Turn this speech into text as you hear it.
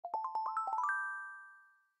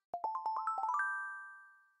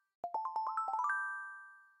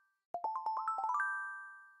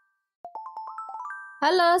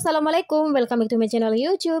Halo, assalamualaikum, welcome back to my channel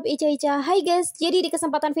YouTube Ica. Hai guys, jadi di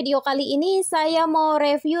kesempatan video kali ini saya mau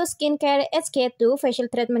review skincare SK2 facial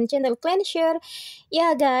treatment gentle cleanser.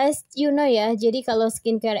 Ya guys, you know ya, jadi kalau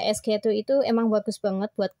skincare SK2 itu emang bagus banget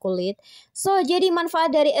buat kulit. So, jadi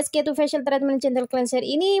manfaat dari SK2 facial treatment gentle cleanser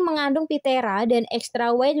ini mengandung Pitera dan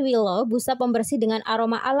ekstrak White Willow, busa pembersih dengan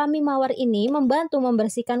aroma alami mawar ini membantu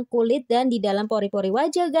membersihkan kulit dan di dalam pori-pori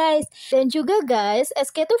wajah guys. Dan juga guys,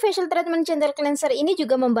 SK2 facial treatment gentle cleanser ini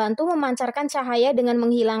juga membantu memancarkan cahaya dengan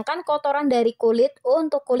menghilangkan kotoran dari kulit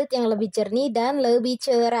untuk kulit yang lebih jernih dan lebih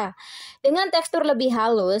cerah. Dengan tekstur lebih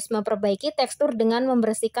halus, memperbaiki tekstur dengan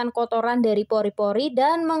membersihkan kotoran dari pori-pori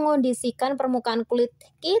dan mengondisikan permukaan kulit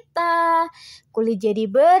kita. Kulit jadi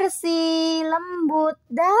bersih, lembut,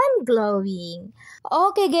 dan glowing.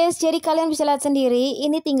 Oke guys, jadi kalian bisa lihat sendiri,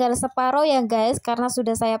 ini tinggal separuh ya guys, karena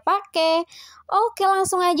sudah saya pakai. Oke,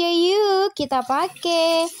 langsung aja yuk kita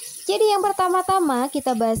pakai. Jadi yang pertama-tama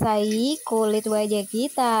kita basahi kulit wajah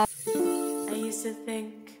kita. I used to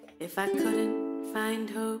think if I couldn't find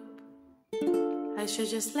hope, I should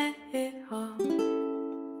just let it all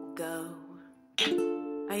go.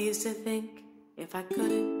 I used to think if I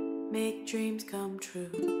couldn't make dreams come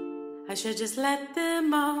true, I should just let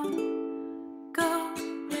them all go.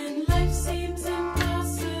 When life seems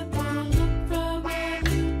impossible, look from a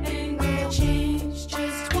new angle, change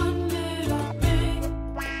just one little thing.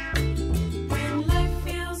 When life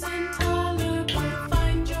feels intolerable,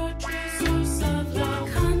 find your true source of love.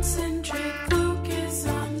 Concentrate, focus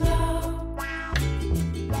on love.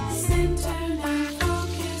 Center and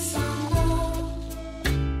focus on love.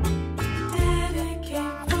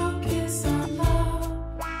 Dedicate, focus on love.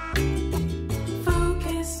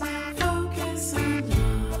 Focus on love.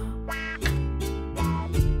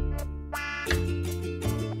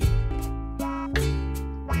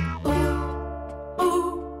 Oh,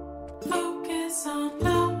 oh, focus on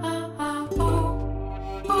love. Oh,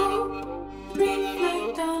 oh,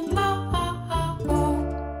 reflect on love. Oh,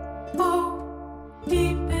 oh,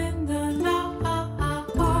 deep in the love. Oh, oh,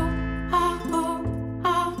 oh, oh,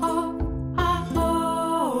 oh,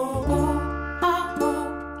 oh,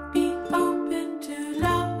 be open to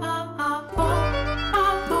love. Oh,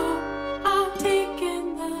 oh, take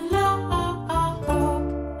in the love.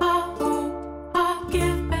 Oh,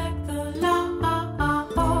 give back the love.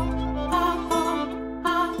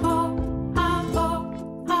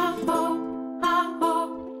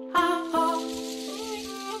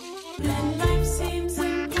 When life seems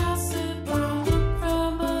impossible, look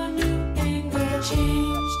from a new angle,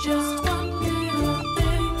 change just one little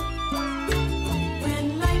thing. When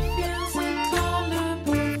life feels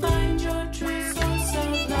intolerable, find your true source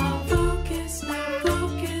of love. Focus now,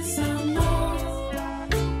 focus on love.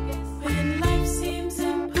 When life seems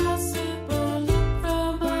impossible, look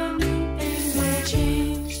from a new angle,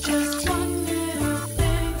 change just one little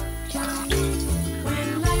thing.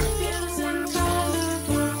 When life feels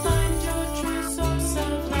intolerable, find your true source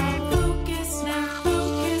of love. Focus now,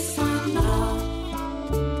 focus on love.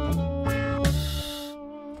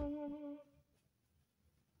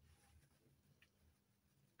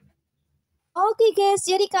 Oke guys,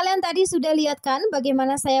 jadi kalian tadi sudah lihat kan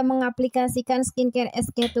bagaimana saya mengaplikasikan skincare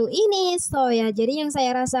SK2 ini. So ya, jadi yang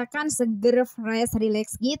saya rasakan seger, fresh,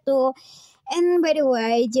 relax gitu. And by the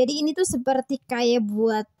way, jadi ini tuh seperti kayak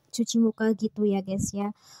buat cuci muka gitu ya guys ya.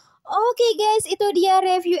 Oke guys, itu dia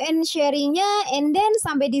review and sharingnya. And then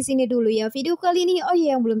sampai di sini dulu ya video kali ini. Oh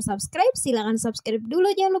ya, yang belum subscribe silahkan subscribe dulu.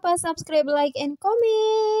 Jangan lupa subscribe, like, and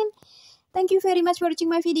comment. Thank you very much for watching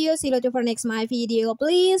my video. See you later for next my video.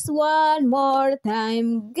 Please one more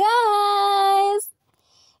time guys.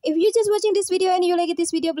 If you just watching this video and you like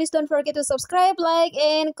this video, please don't forget to subscribe, like,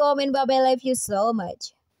 and comment. Bye bye. Love you so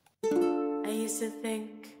much. I used to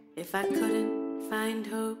think if I couldn't find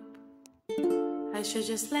hope, I should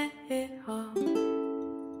just let it all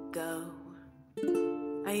go.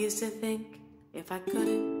 I used to think if I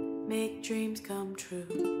couldn't make dreams come true,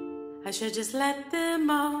 I should just let them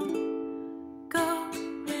all go.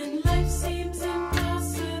 When life seems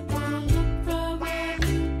impossible, look from a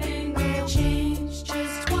new angle, change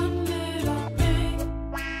just one little thing.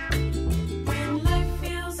 When life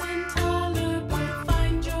feels intolerable,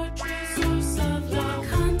 find your true source of love.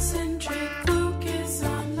 Concentrate, focus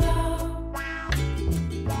on love.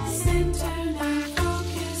 Center and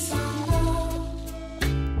focus on love.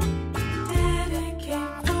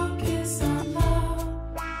 Dedicate, focus on love.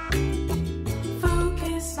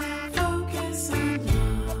 Focus now, focus on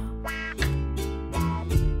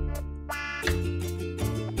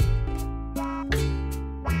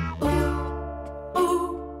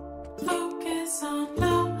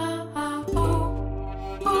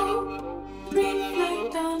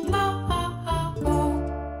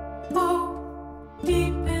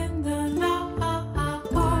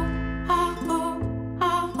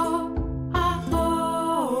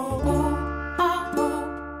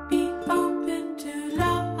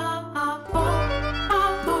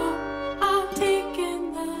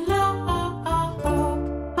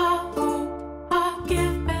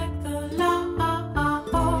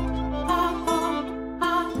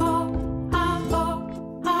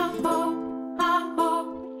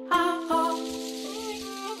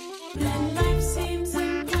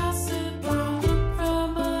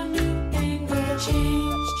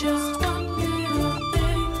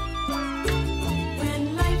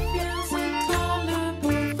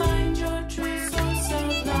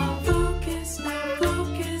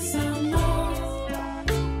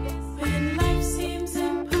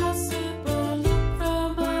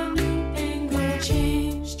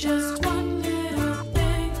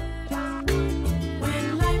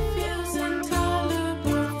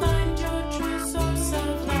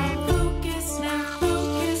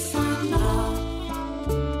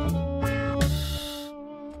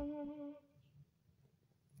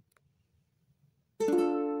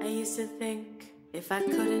if I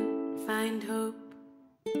couldn't find hope,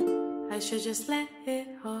 I should just let it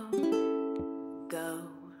all go.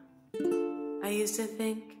 I used to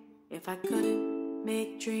think if I couldn't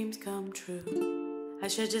make dreams come true, I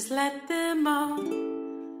should just let them all